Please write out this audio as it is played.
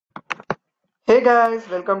Hey guys,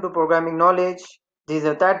 welcome to Programming Knowledge. This is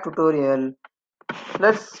a TAT tutorial.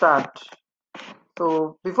 Let's start.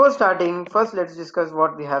 So before starting, first let's discuss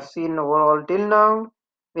what we have seen overall till now.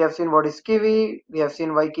 We have seen what is Kivy, we have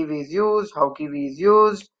seen why Kivy is used, how Kivy is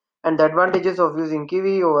used, and the advantages of using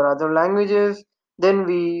Kivy over other languages. Then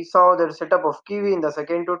we saw the setup of Kivy in the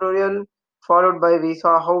second tutorial, followed by we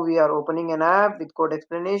saw how we are opening an app with code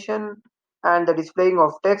explanation and the displaying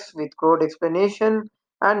of text with code explanation,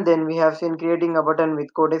 and then we have seen creating a button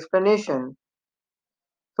with code explanation.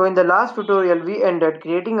 So in the last tutorial we ended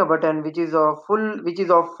creating a button which is of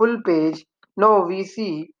full page. Now we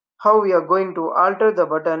see how we are going to alter the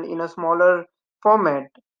button in a smaller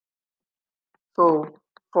format. So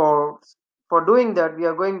for for doing that we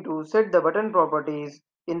are going to set the button properties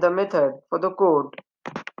in the method for the code.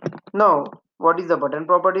 Now what is the button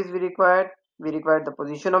properties we require? We require the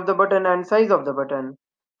position of the button and size of the button.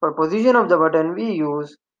 For position of the button we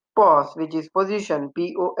use pos, which is position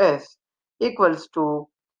POS, equals to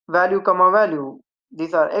value comma value.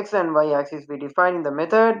 These are x and y axis we define in the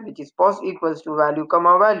method, which is pos equals to value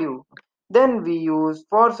comma value. Then we use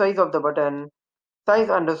for size of the button size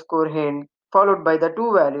underscore hint followed by the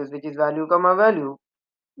two values, which is value comma value,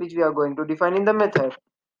 which we are going to define in the method.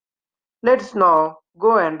 Let's now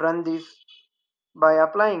go and run this by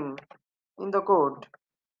applying in the code.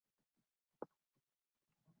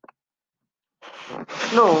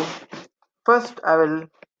 Now first I will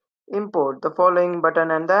import the following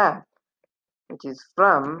button and the app, which is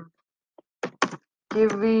from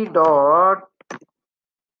kivy.app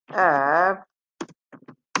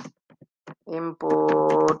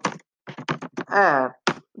import app,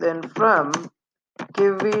 then from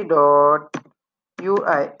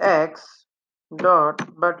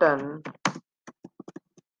kivy.uix.button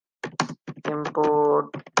import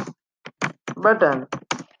button.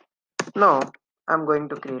 Now I'm going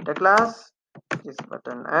to create a class, which is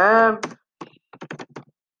button app.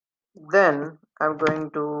 Then I'm going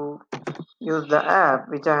to use the app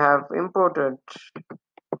which I have imported.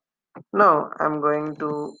 Now I'm going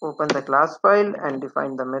to open the class file and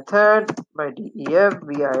define the method by def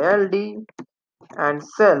vild and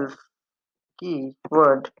self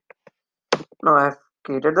keyword. Now I've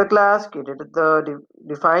created the class,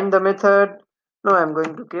 defined the method. Now I'm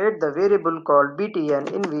going to create the variable called btn,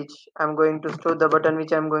 in which I'm going to store the button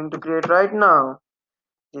which I'm going to create right now,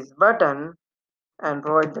 this button, and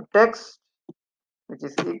provide the text which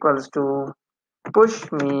is equals to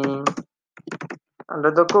push me under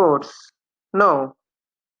the quotes. Now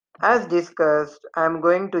as discussed, I am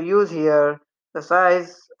going to use here the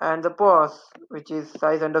size and the pos, which is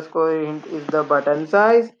size underscore hint is the button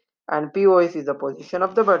size and pos is the position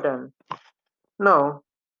of the button. Now,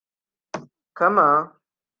 comma,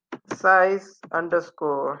 size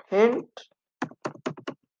underscore hint.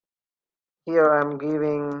 Here I am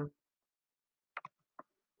giving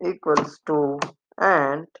equals to,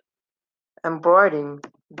 and I am providing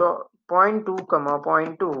point 2 comma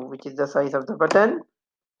point 2, which is the size of the button,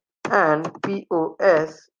 and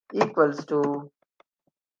pos equals to,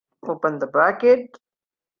 open the bracket,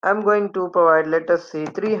 I'm going to provide, let us say,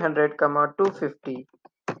 300 comma 250.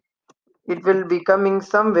 It will be coming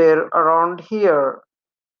somewhere around here,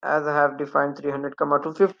 as I have defined 300 comma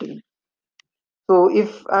 250. So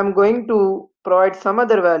if I'm going to provide some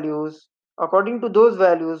other values, according to those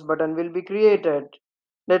values button will be created.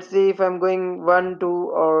 Let's say if I'm going 1, 2,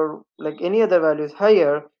 or like any other values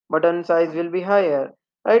higher, button size will be higher.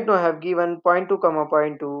 Right now I have given 0.2 comma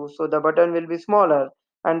 0.2, so the button will be smaller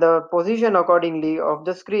and the position accordingly of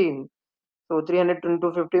the screen. So 300 to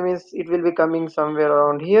 250 means it will be coming somewhere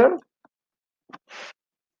around here.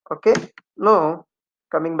 Okay, now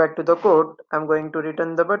coming back to the code, I'm going to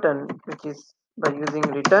return the button, which is by using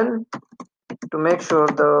return to make sure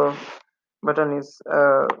the button is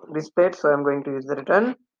displayed. So I'm going to use the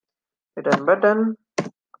return button.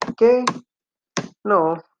 Okay,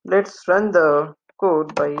 now let's run the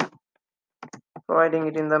code by providing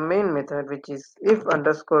it in the main method, which is if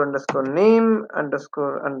underscore underscore name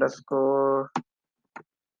underscore underscore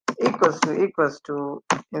equals to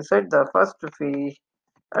inside the first fee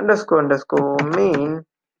underscore underscore main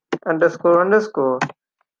underscore underscore,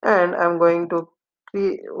 and I'm going to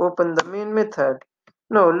open the main method.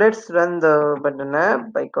 Now let's run the button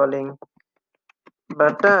app by calling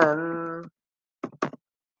button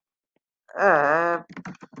app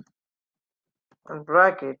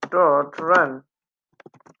bracket dot run.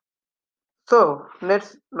 So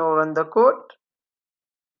let's now run the code.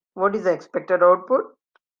 What is the expected output?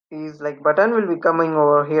 Is like button will be coming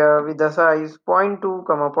over here with the size 0.2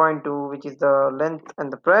 comma 0.2, which is the length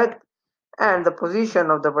and the breadth, and the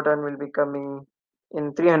position of the button will be coming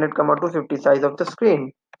in 300, 250 size of the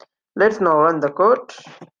screen. Let's now run the code.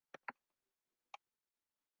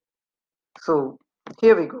 So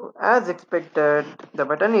here we go. As expected, the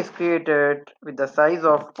button is created with the size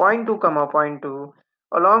of 0.2, 0.2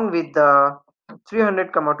 along with the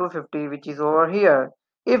 300, 250 which is over here.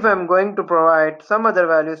 If I'm going to provide some other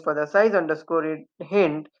values for the size underscore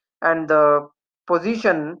hint and the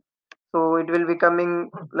position, so it will be coming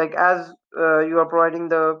like as you are providing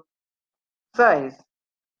the size.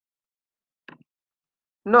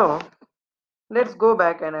 No, let's go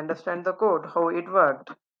back and understand the code, how it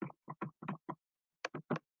worked.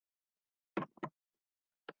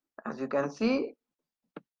 As you can see,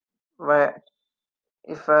 where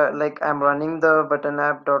if like I'm running the button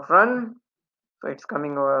app.run, so it's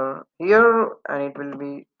coming over here and it will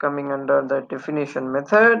be coming under the definition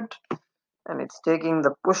method, and it's taking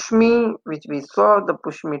the push me, which we saw, the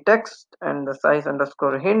push me text and the size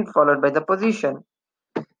underscore hint followed by the position.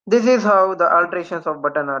 This is how the alterations of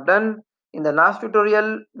button are done. In the last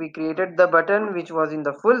tutorial we created the button which was in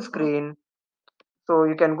the full screen, so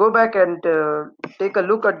you can go back and take a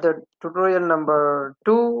look at the tutorial number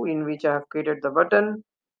 2 in which I have created the button.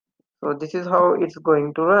 So this is how it's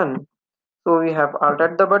going to run. So we have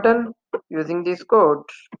altered the button using this code.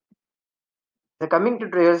 The coming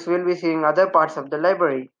tutorials will be seeing other parts of the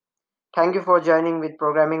library. Thank you for joining with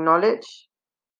programming knowledge.